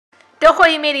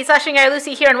Dohoi mateys,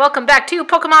 Lucy here, and welcome back to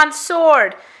Pokemon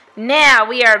Sword. Now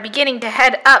we are beginning to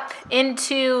head up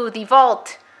into the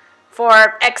vault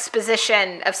for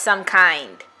exposition of some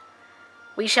kind.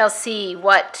 We shall see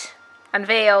what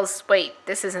unveils... Wait,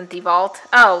 this isn't the vault.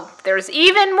 Oh, there's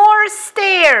even more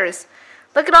stairs.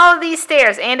 Look at all of these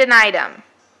stairs and an item.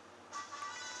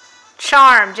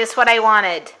 Charm, just what I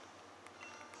wanted.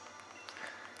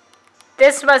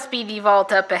 This must be the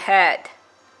vault up ahead.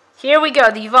 Here we go,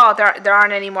 the vault. There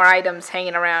aren't any more items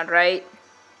hanging around, right?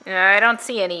 I don't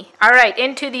see any. Alright,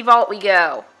 into the vault we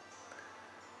go.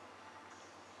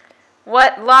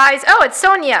 What lies... Oh, it's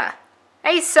Sonia.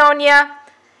 Hey, Sonia.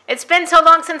 It's been so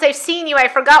long since I've seen you, I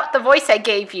forgot the voice I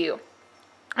gave you.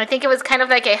 I think it was kind of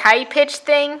like a high-pitched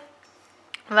thing.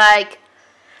 Like,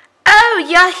 oh,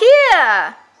 you're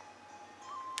here!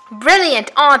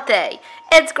 Brilliant, aren't they?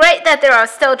 It's great that there are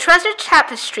still treasured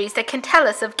tapestries that can tell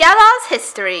us of Galar's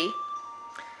history.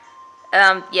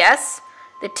 Yes.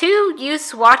 The two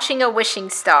youths watching a wishing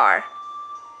star.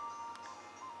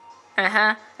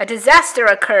 A disaster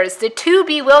occurs. The two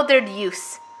bewildered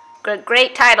youths.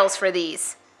 Great titles for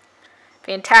these.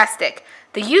 Fantastic.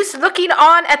 The youths looking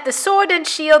on at the sword and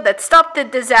shield that stopped the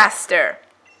disaster.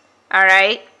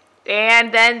 Alright.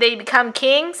 And then they become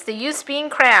kings, the youths being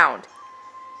crowned.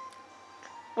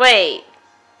 Wait.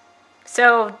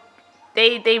 So,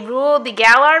 they ruled the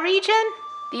Galar region?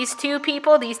 These two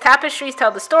people, these tapestries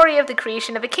tell the story of the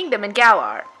creation of a kingdom in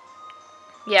Galar.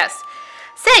 Yes.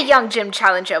 Say, young gym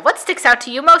challenger, what sticks out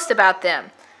to you most about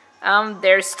them?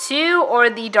 There's two or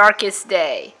the darkest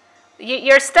day.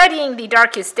 You're studying the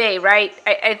darkest day, right?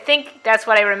 I think that's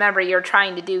what I remember you're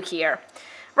trying to do here.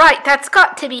 Right, that's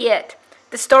got to be it.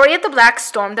 The story of the black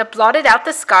storm that blotted out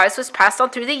the skies was passed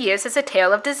on through the years as a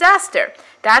tale of disaster.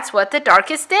 That's what the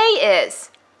darkest day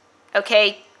is.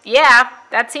 Okay, yeah,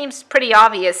 that seems pretty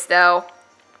obvious, though.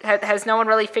 Has no one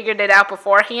really figured it out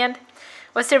beforehand?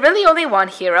 Was there really only one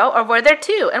hero, or were there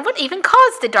two? And what even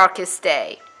caused the darkest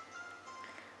day?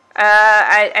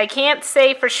 I can't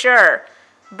say for sure,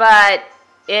 but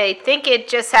I think it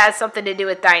just has something to do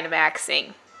with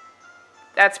Dynamaxing.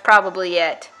 That's probably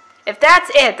it. If that's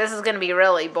it, this is going to be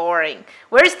really boring.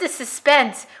 Where's the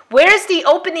suspense? Where's the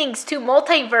openings to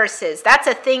multiverses? That's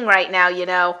a thing right now, you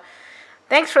know.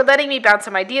 Thanks for letting me bounce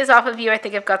some ideas off of you. I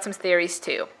think I've got some theories,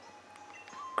 too.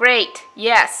 Great.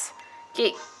 Yes.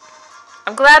 Okay.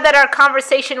 I'm glad that our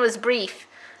conversation was brief,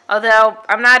 although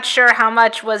I'm not sure how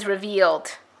much was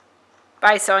revealed.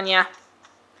 Bye, Sonia.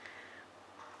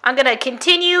 I'm going to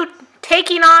continue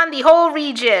taking on the whole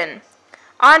region.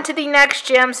 On to the next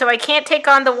gym, so I can't take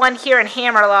on the one here in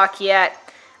Hammerlock yet.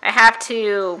 I have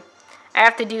to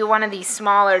do one of these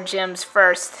smaller gyms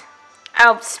first.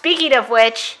 Oh, speaking of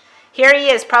which, here he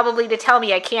is, probably to tell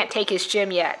me I can't take his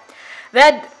gym yet.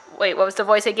 Wait, what was the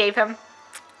voice I gave him?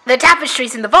 The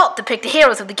tapestries in the vault depict the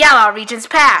heroes of the Galar region's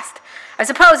past. I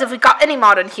suppose if we got any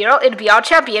modern hero, it'd be our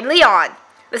champion, Leon.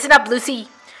 Listen up, Lucy.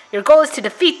 Your goal is to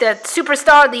defeat the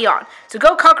superstar Leon. So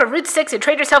go conquer Route 6 and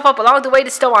trade yourself up along the way to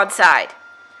Stowonside.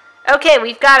 Okay,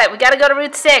 we've got it. We gotta go to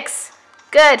Route 6.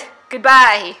 Good.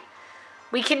 Goodbye.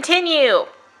 We continue.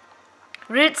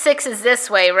 Route 6 is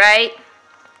this way, right?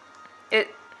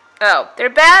 Oh, they're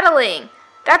battling.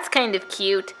 That's kind of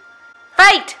cute.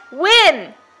 Fight!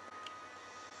 Win!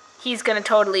 He's gonna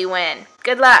totally win.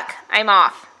 Good luck. I'm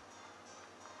off.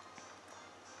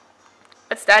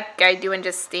 What's that guy doing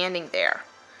just standing there?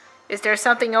 Is there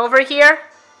something over here?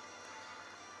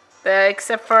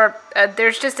 Except for,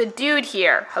 there's just a dude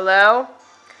here. Hello?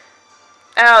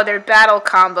 Oh, they're battle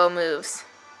combo moves.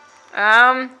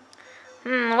 What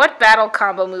battle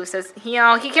combo moves does, he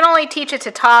can only teach it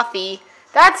to Toffee.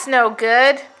 That's no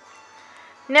good.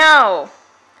 No.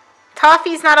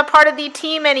 Toffee's not a part of the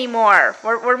team anymore.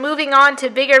 We're moving on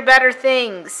to bigger, better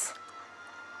things.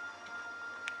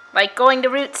 Like going to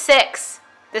Route 6.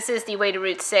 This is the way to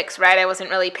Route 6, right? I wasn't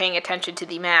really paying attention to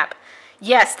the map.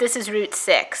 Yes, this is Route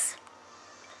 6.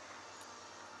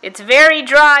 It's very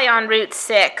dry on Route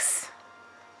 6.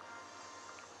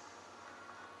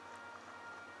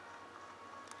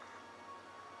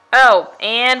 Oh,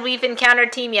 and we've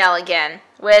encountered Team Yell again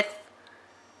with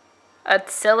a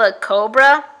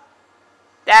Cobra.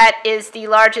 That is the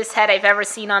largest head I've ever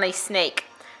seen on a snake.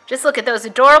 Just look at those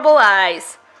adorable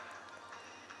eyes.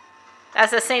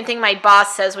 That's the same thing my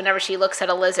boss says whenever she looks at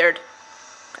a lizard.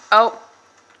 Oh.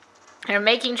 You're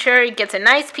making sure he gets a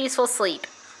nice, peaceful sleep.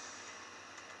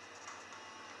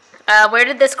 Where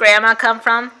did this grandma come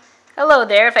from? Hello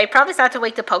there. If I promise not to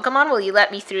wake the Pokemon, will you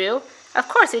let me through? Of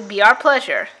course, it'd be our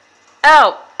pleasure.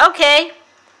 Oh, okay.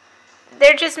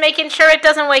 They're just making sure it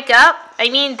doesn't wake up?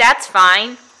 I mean, that's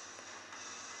fine.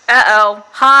 Uh-oh.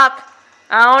 Hop.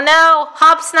 Oh no.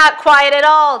 Hop's not quiet at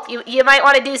all. You might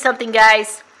want to do something,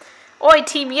 guys. Oi,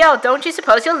 Team Yell, don't you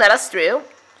suppose you'll let us through?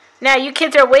 Now, you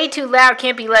kids are way too loud.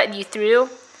 Can't be letting you through.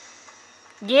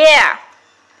 Yeah.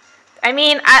 I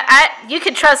mean, you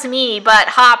can trust me, but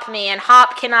Hop, man.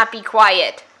 Hop cannot be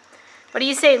quiet. What do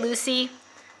you say, Lucy?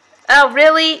 Oh,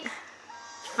 really?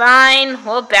 Fine.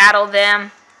 We'll battle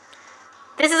them.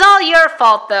 This is all your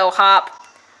fault, though, Hop.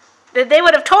 They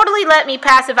would have totally let me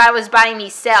pass if I was by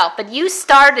myself, but you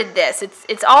started this.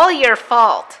 It's all your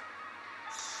fault.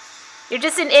 You're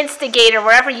just an instigator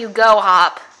wherever you go,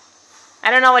 Hop.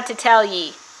 I don't know what to tell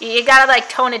ye. You gotta, like,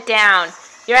 tone it down.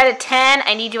 You're at a 10,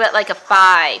 I need you at, like, a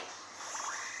 5.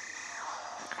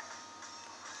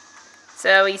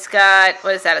 So he's got,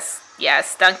 what is that, a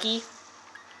stunky?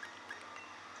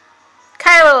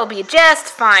 Kylo will be just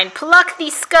fine. Pluck the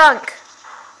skunk.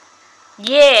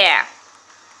 Yeah.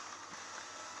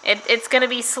 It's gonna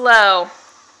be slow.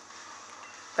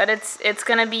 But it's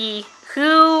gonna be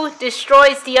who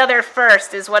destroys the other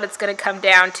first is what it's gonna come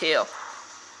down to.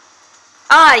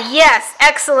 Ah, yes,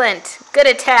 excellent. Good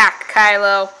attack,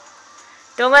 Kylo.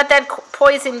 Don't let that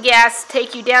poison gas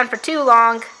take you down for too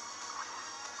long.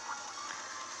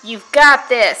 You've got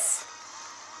this.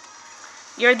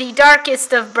 You're the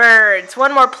darkest of birds.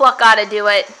 One more pluck ought to do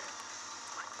it.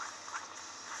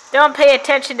 Don't pay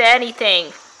attention to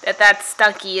anything that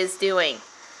stunky is doing.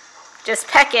 Just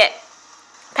peck it.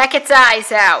 Peck its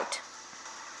eyes out.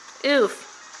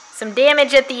 Oof. Some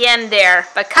damage at the end there,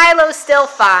 but Kylo's still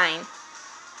fine.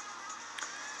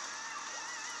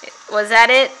 Was that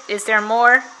it? Is there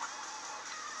more?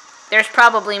 There's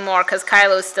probably more because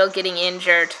Kylo's still getting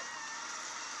injured.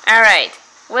 Alright.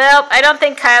 Well, I don't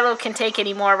think Kylo can take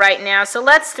any more right now, so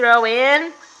let's throw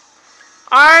in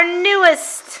our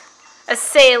newest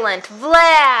assailant,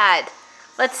 Vlad.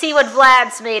 Let's see what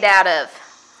Vlad's made out of.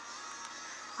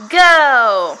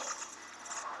 Go!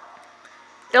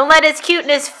 Don't let his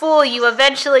cuteness fool you.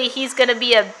 Eventually, he's going to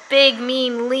be a big,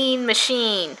 mean, lean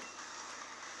machine.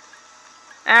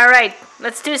 Alright,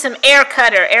 let's do some air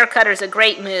cutter. Air cutter's a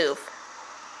great move.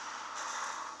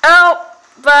 Oh,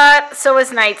 but so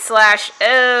is Night Slash.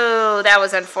 Oh, that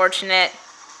was unfortunate.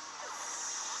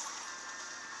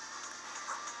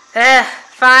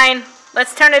 Fine.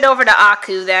 Let's turn it over to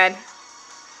Aku then.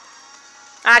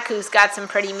 Aku's got some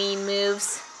pretty mean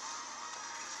moves.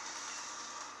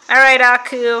 Alright,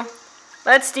 Aku.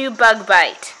 Let's do Bug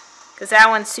Bite, because that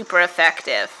one's super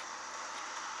effective.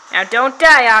 Now, don't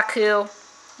die, Aku.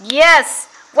 Yes!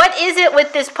 What is it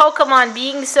with this Pokemon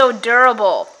being so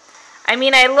durable? I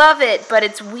mean, I love it, but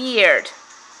it's weird.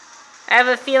 I have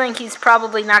a feeling he's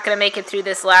probably not going to make it through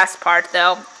this last part,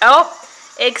 though. Oh,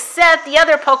 except the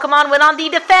other Pokemon went on the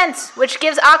defense, which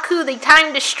gives Aku the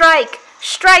time to strike.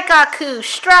 Strike, Aku!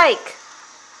 Strike!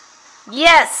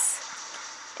 Yes!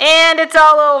 And it's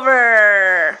all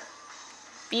over!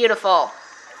 Beautiful.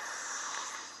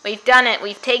 We've done it.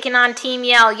 We've taken on Team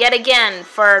Yell yet again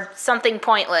for something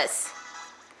pointless.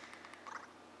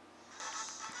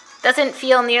 Doesn't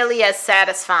feel nearly as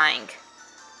satisfying.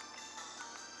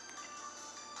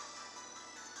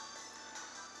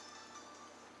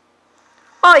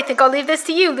 Oh, I think I'll leave this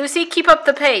to you, Lucy. Keep up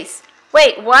the pace.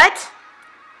 Wait, what?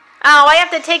 Oh, I have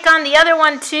to take on the other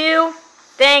one too?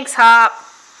 Thanks, Hop.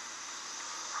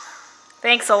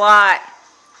 Thanks a lot.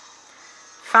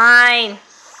 Fine.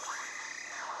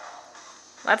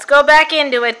 Let's go back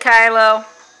into it, Kylo.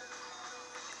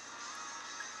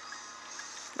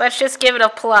 Let's just give it a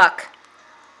pluck.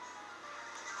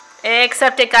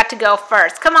 Except it got to go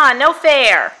first. Come on, no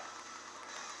fair.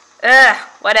 Ugh,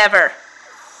 whatever.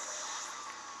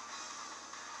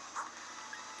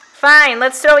 Fine,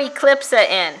 let's throw Eclipsa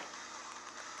in.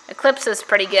 Eclipsa's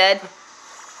pretty good.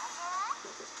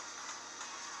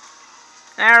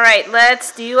 Alright,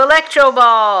 let's do Electro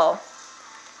Ball.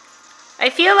 I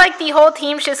feel like the whole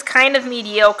team's just kind of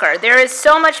mediocre. There is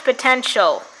so much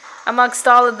potential amongst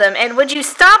all of them. And would you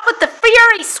stop with the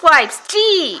Fury Swipes?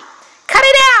 Gee, cut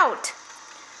it out.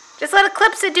 Just let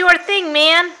Eclipsa do her thing,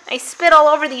 man. I spit all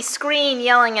over the screen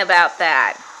yelling about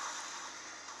that.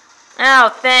 Oh,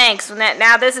 thanks.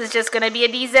 Now this is just going to be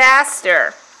a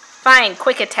disaster. Fine,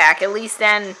 quick attack. At least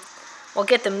then we'll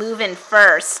get the move in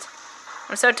first.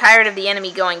 I'm so tired of the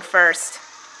enemy going first.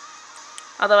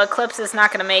 Although Eclipsa's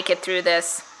not going to make it through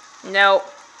this. Nope.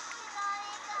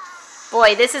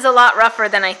 Boy, this is a lot rougher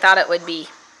than I thought it would be.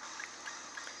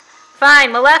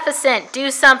 Fine, Maleficent,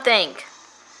 do something.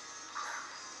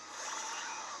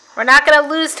 We're not going to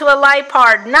lose to a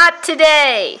Lipard. Not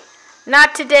today.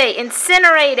 Not today.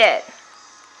 Incinerate it.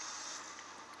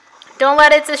 Don't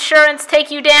let its assurance take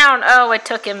you down. Oh, it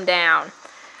took him down.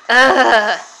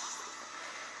 Ugh.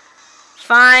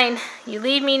 Fine. You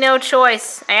leave me no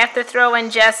choice. I have to throw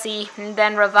in Jesse and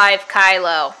then revive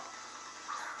Kylo.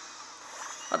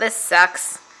 Well, this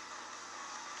sucks.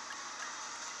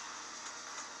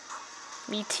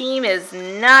 Me team is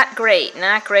not great.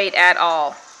 Not great at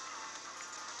all.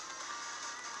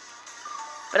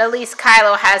 But at least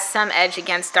Kylo has some edge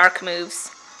against dark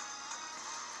moves.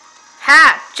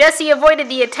 Ha! Jesse avoided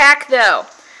the attack, though.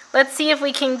 Let's see if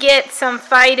we can get some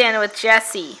fight in with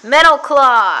Jesse. Metal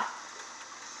Claw!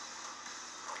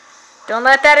 Don't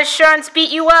let that assurance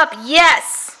beat you up.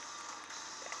 Yes!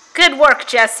 Good work,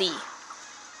 Jesse.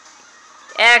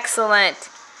 Excellent.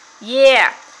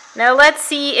 Yeah. Now let's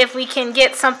see if we can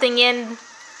get something in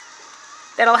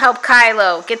that'll help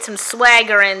Kylo. Get some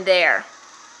swagger in there.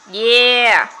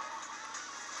 Yeah.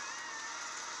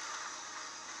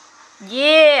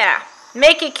 Yeah.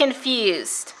 Make it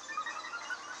confused.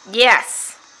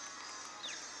 Yes.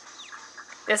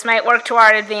 This might work to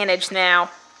our advantage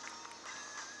now.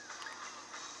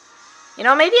 You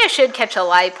know, maybe I should catch a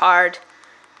Lipard.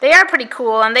 They are pretty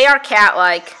cool, and they are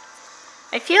cat-like.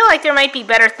 I feel like there might be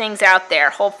better things out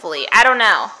there, hopefully. I don't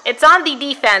know. It's on the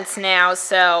defense now,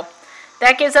 so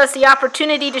that gives us the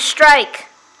opportunity to strike.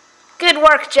 Good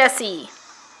work, Jesse.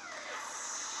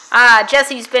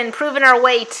 Jesse's been proving her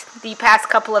weight the past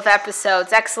couple of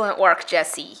episodes. Excellent work,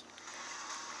 Jesse.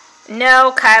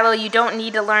 No, Kylo, you don't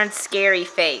need to learn Scary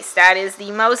Face. That is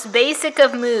the most basic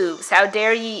of moves. How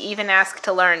dare you even ask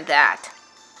to learn that?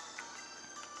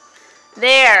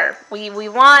 There, we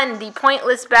won the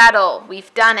pointless battle.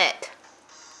 We've done it.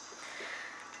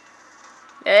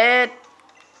 It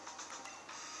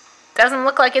doesn't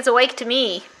look like it's awake to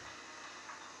me.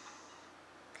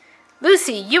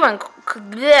 Lucy, you and...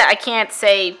 I can't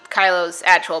say Kylo's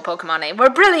actual Pokemon name. We're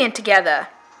brilliant together.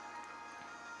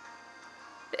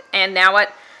 And now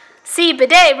what? See,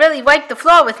 Bidet really wiped the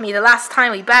floor with me the last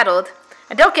time we battled.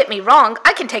 And don't get me wrong,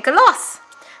 I can take a loss.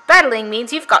 Battling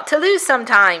means you've got to lose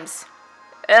sometimes.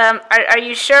 Are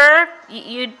you sure?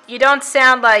 You don't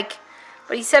sound like...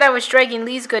 But he said I was dragging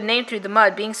Lee's good name through the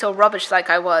mud, being so rubbish like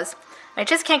I was. I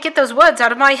just can't get those words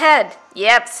out of my head.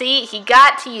 Yep, see, he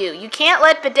got to you. You can't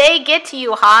let Bidet get to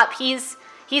you, Hop. He's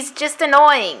just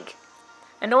annoying.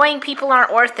 Annoying people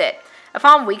aren't worth it. If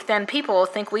I'm weak, then people will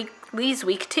think Lee's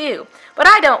weak too. But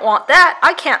I don't want that.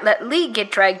 I can't let Lee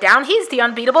get dragged down. He's the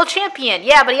unbeatable champion.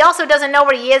 Yeah, but he also doesn't know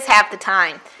where he is half the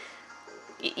time.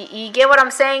 You get what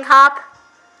I'm saying, Hop?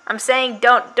 I'm saying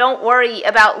don't worry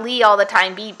about Lee all the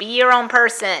time. Be your own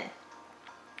person.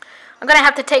 I'm going to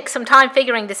have to take some time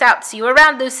figuring this out. See you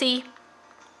around, Lucy.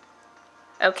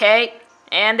 Okay.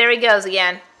 And there he goes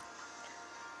again.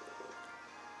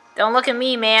 Don't look at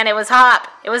me, man. It was Hop.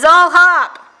 It was all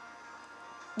Hop.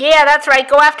 Yeah, that's right.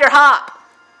 Go after Hop.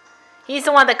 He's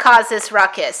the one that caused this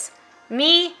ruckus.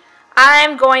 Me,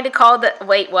 I'm going to call the...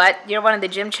 Wait, what? You're one of the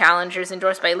gym challengers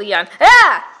endorsed by Leon.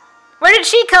 Ah! Where did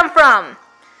she come from?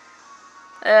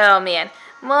 Oh, man.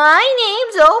 My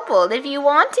name's Opal. If you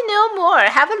want to know more,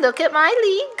 have a look at my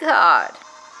league card.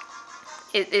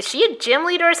 Is she a gym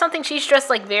leader or something? She's dressed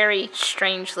like very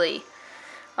strangely.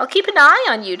 I'll keep an eye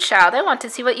on you, child. I want to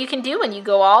see what you can do when you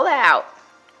go all out.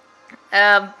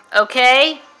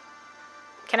 Okay.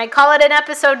 Can I call it an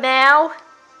episode now?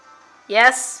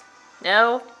 Yes?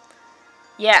 No?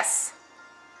 Yes.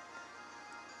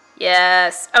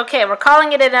 Yes. Okay, we're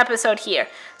calling it an episode here.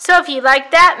 So if you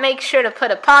like that, make sure to put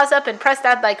a pause up and press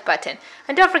that like button.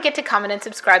 And don't forget to comment and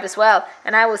subscribe as well.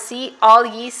 And I will see all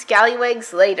ye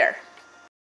scallywags later.